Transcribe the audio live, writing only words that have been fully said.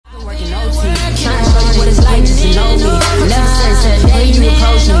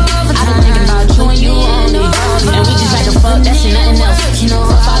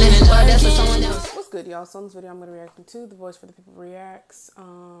y'all. So in this video I'm going to be reacting to The Voice for the People Reacts.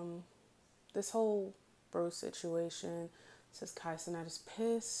 This whole Bruce situation says Kai Cenat is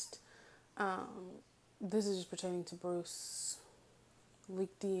pissed. This is just pertaining to Bruce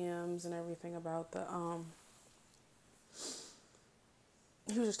leaked DMs and everything about the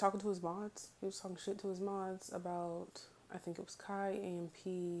he was just talking to his mods. He was talking shit to his mods about, I think it was Kai,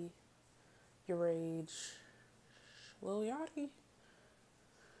 AMP, Your Rage, Lil Yachty.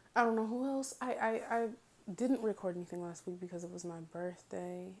 I don't know who else. I didn't record anything last week because it was my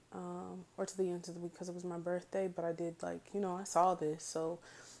birthday, or to the end of the week because it was my birthday, but I did, like, you know, I saw this, so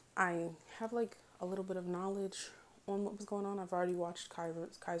I have like a little bit of knowledge on what was going on. I've already watched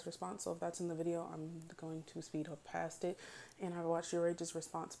Kai's response, so if that's in the video, I'm going to speed up past it. And I watched Your Rage's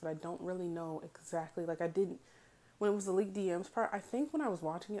response, but I don't really know exactly, like I didn't, when it was the leaked DMs part, I think when I was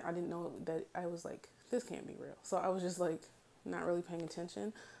watching it, I didn't know that, I was like, this can't be real. So I was just like, not really paying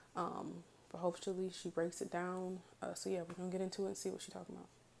attention. But hopefully she breaks it down. So yeah, we're gonna get into it and see what she's talking about.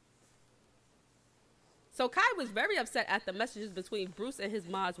 So Kai was very upset at the messages between Bruce and his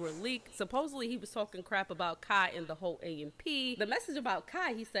mods were leaked. Supposedly he was talking crap about Kai and the whole AMP. The message about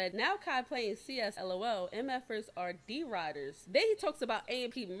Kai, he said, now Kai playing CS, LOL, MFers are D-riders. Then he talks about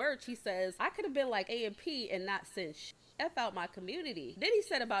AMP merch. He says, I could have been like AMP and not sent F out my community. Then he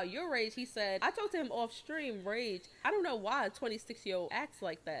said about Your Rage, he said, I talked to him off stream, Rage. I don't know why a 26-year-old acts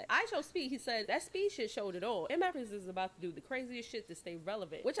like that. I show speed. He said, that speed shit showed it all. MFers is about to do the craziest shit to stay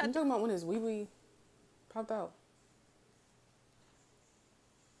relevant. Which I'm talking about when his wee popped out.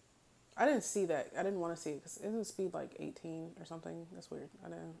 I didn't see that. I didn't want to see it because isn't speed like 18 or something? That's weird.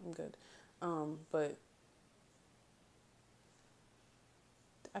 I'm good. But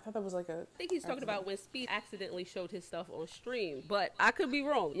I thought that was like a... I think he's talking about when Speed accidentally showed his stuff on stream, but I could be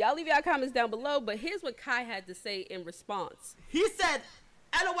wrong. Y'all leave y'all comments down below, but here's what Kai had to say in response. He said,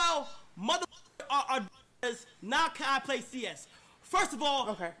 LOL, mother are now can I play CS? First of all...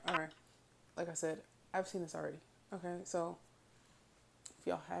 Okay, alright. Like I said, I've seen this already. Okay, so if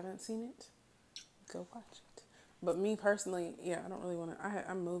y'all haven't seen it, go watch it. But me personally, yeah, I don't really want to.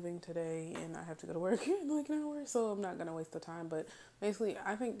 I'm moving today and I have to go to work in like an hour, so I'm not going to waste the time. But basically,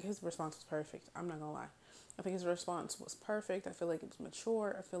 I think his response was perfect. I'm not going to lie. I think his response was perfect. I feel like it was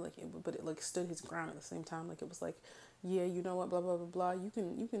mature. I feel like but it like stood his ground at the same time. Like it was like, yeah, you know what, blah, blah, blah, blah. You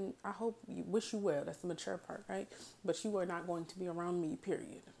can, I hope, wish you well. That's the mature part, right? But you are not going to be around me,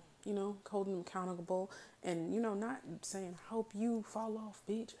 period. You know, holding them accountable and, you know, not saying, I hope you fall off,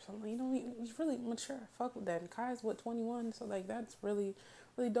 bitch, or something. You know, he's really mature. Fuck with that. And Kai's, what, 21? So, like, that's really,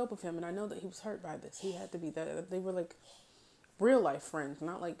 really dope of him. And I know that he was hurt by this. He had to be that. They were, like, real life friends,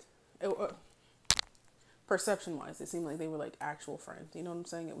 not like, perception-wise, it seemed like they were, like, actual friends. You know what I'm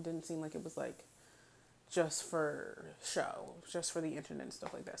saying? It didn't seem like it was, like, just for show, just for the internet and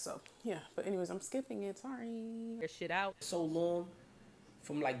stuff like that. So, yeah. But anyways, I'm skipping it. Sorry. Your shit out. So long.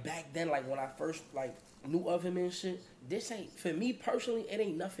 From like back then, like when I first like knew of him and shit, this ain't, for me personally, it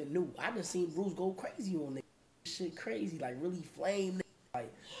ain't nothing new. I done seen Bruce go crazy on this shit, crazy, like really flame,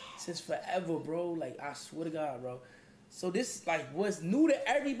 like since forever, bro. Like I swear to God, bro. So this like what's new to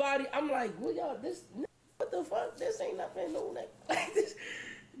everybody. I'm like, well, y'all, this what the fuck? This ain't nothing new, like this.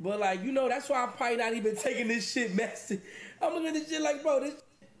 But like, you know, that's why I'm probably not even taking this shit messy. I'm looking at this shit like, bro, this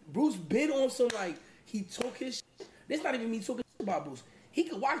Bruce been on some like he took his shit. This not even me talking shit about Bruce. He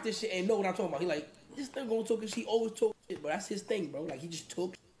could watch this shit and know what I'm talking about. He like, this thing gonna talk his shit. He always talk shit, but that's his thing, bro. Like, he just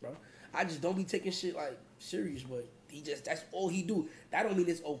talk shit, bro. I just don't be taking shit, like, serious, but he just, that's all he do. That don't mean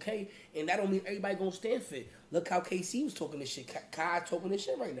it's okay, and that don't mean everybody gonna stand for it. Look how KC was talking this shit. Kai talking this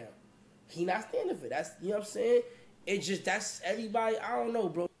shit right now. He not standing for it. That's, you know what I'm saying? It's just, that's everybody, I don't know,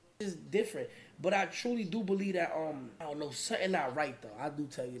 bro. It's different. But I truly do believe that, I don't know, something not right, though. I do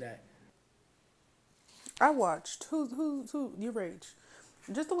tell you that. I watched, Your Rage.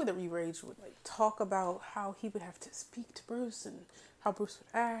 Just the way that Your Rage would like talk about how he would have to speak to Bruce and how Bruce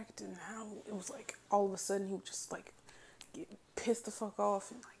would act and how it was like all of a sudden he would just like get pissed the fuck off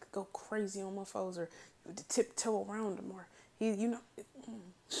and like go crazy on motherfuckers or to tiptoe around him or he, you know.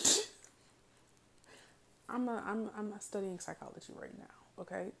 I'm studying psychology right now.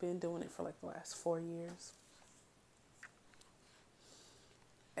 Okay, been doing it for like the last 4 years.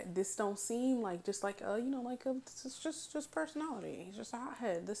 This don't seem like just like you know, like it's just personality. He's just a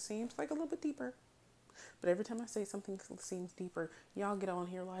hothead. This seems like a little bit deeper. But every time I say something seems deeper, y'all get on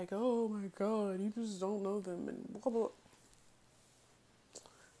here like, oh my God, you just don't know them and blah blah.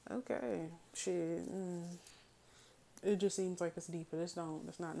 Okay, shit. It just seems like it's deeper. That's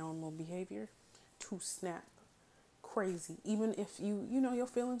not normal behavior to snap crazy. Even if you know your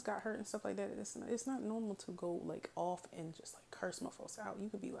feelings got hurt and stuff like that, it's not normal to go like off and just like curse motherfuckers out. You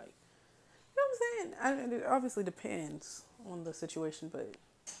could be like, know what I'm saying? It obviously depends on the situation, but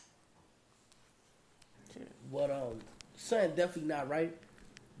shit. What something definitely not right,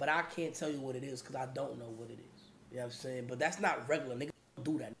 but I can't tell you what it is because I don't know what it is. You know what I'm saying? But that's not regular. Niggas don't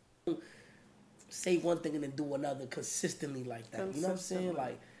do that. Don't say one thing and then do another consistently like that. You know what I'm saying?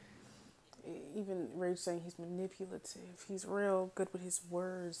 Like, even Rage saying he's manipulative. He's real good with his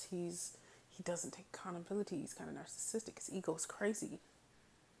words. He doesn't take accountability. He's kind of narcissistic. His ego is crazy.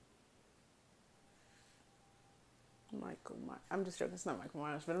 I'm just joking. It's not Michael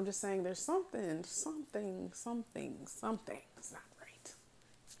Myers, but I'm just saying there's something. It's not right.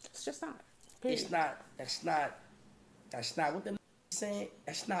 It's just not. Period. it's not. That's not what them saying.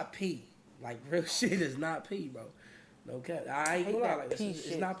 That's not P. Like, real shit is not P, bro. No cap. I ain't gonna lie. Like,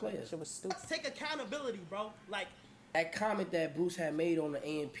 it's not players. Shit was stupid. Take accountability, bro. Like, That comment that Bruce had made on the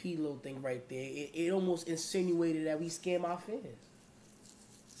AMP little thing right there, it almost insinuated that we scam our fans.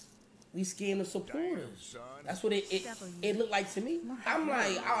 We scam the supporters. That's what it looked like to me. I'm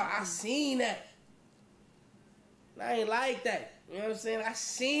like, I seen that. I ain't like that. You know what I'm saying? I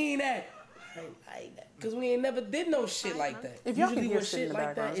seen that. I ain't like that. Because we ain't never did no shit like that. If y'all Usually can hear when shit in the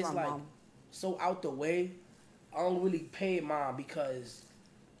like background, that it's is my like mom. so out the way, I don't really pay mine because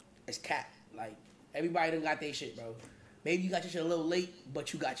it's cat. Like, everybody done got their shit, bro. Maybe you got your shit a little late,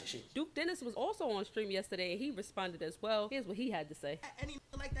 but you got your shit. Duke Dennis was also on stream yesterday, and he responded as well. Here's what he had to say. any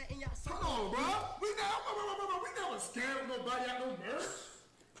like that in y'all circle. Come on, bro. We never scammed nobody out no merch.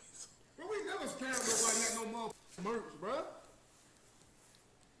 Bro, we never scammed nobody out no motherfucking merch, bro.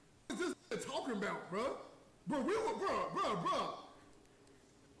 What's this talking about, bro? Bro, we were, bro.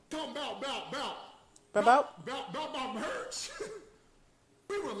 Talking about merch.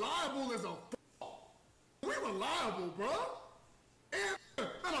 We were liable as a we were liable, bro. And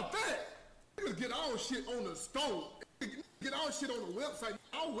matter of fact, we could get our shit on the store. Get our shit on the website.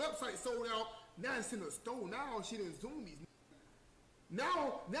 Our website sold out. Now it's in the store. Now our shit in Zoomies.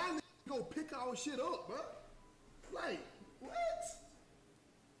 Now niggas go pick our shit up, bro. Like, what?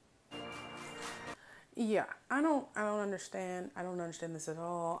 Yeah, I don't understand. I don't understand this at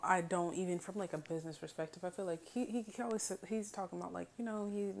all. I don't even from like a business perspective. I feel like he always he's talking about like, you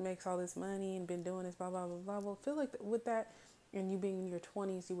know, he makes all this money and been doing this blah blah blah blah blah. I feel like with that and you being in your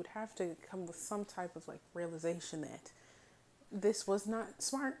 20s, you would have to come with some type of like realization that this was not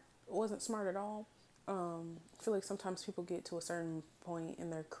smart. It wasn't smart at all. I feel like sometimes people get to a certain point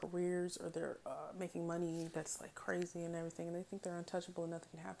in their careers or they're making money that's like crazy and everything, and they think they're untouchable and nothing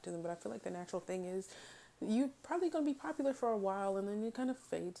can happen to them. But I feel like the natural thing is you're probably going to be popular for a while and then it kind of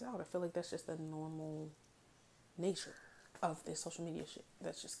fades out. I feel like that's just the normal nature of this social media shit.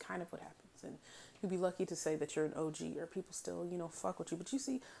 That's just kind of what happens. And you'd be lucky to say that you're an OG or people still, you know, fuck with you. But you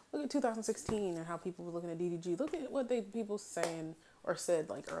see, look at 2016 and how people were looking at DDG. Look at what people saying or said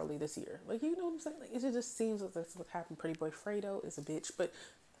like early this year. Like, you know what I'm saying? Like, it just seems like that's what happened. Pretty Boy Fredo is a bitch. But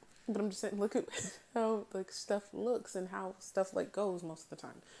I'm just saying, look at how like stuff looks and how stuff like goes most of the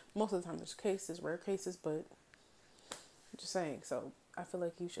time. Most of the time there's cases, rare cases, but I'm just saying. So I feel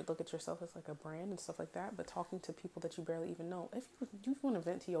like you should look at yourself as like a brand and stuff like that, but talking to people that you barely even know. If you want to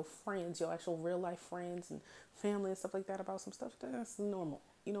vent to your friends, your actual real life friends and family and stuff like that about some stuff, that's normal.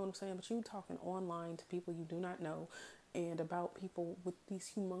 You know what I'm saying? But you talking online to people you do not know and about people with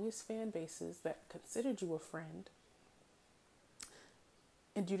these humongous fan bases that considered you a friend,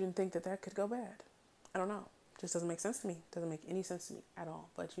 and you didn't think that could go bad. I don't know. It just doesn't make sense to me. It doesn't make any sense to me at all.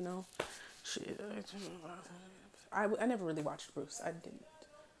 But you know, shit. I never really watched Bruce. I didn't.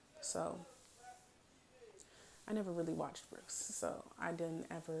 So I never really watched Bruce. So I didn't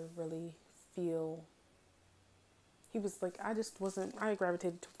ever really feel he was like, I just wasn't, I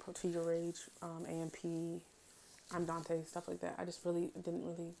gravitated to Your Age, AMP, I'm Dante, stuff like that. I just really didn't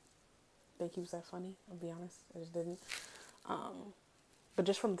really think he was that funny, I'll be honest. I just didn't. But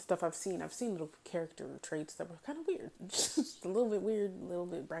just from the stuff I've seen little character traits that were kind of weird. Just a little bit weird, a little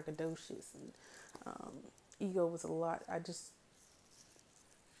bit braggadocious. And ego was a lot. I just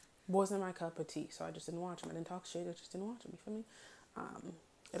wasn't my cup of tea. So I just didn't watch him. I didn't talk shit. I just didn't watch him. You feel me?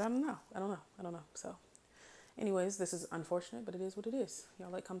 And I don't know. So anyways, this is unfortunate, but it is what it is. Y'all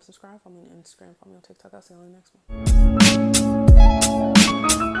like, comment, subscribe. Follow me on Instagram. Follow me on TikTok. I'll see you on the next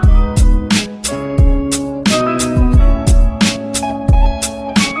one.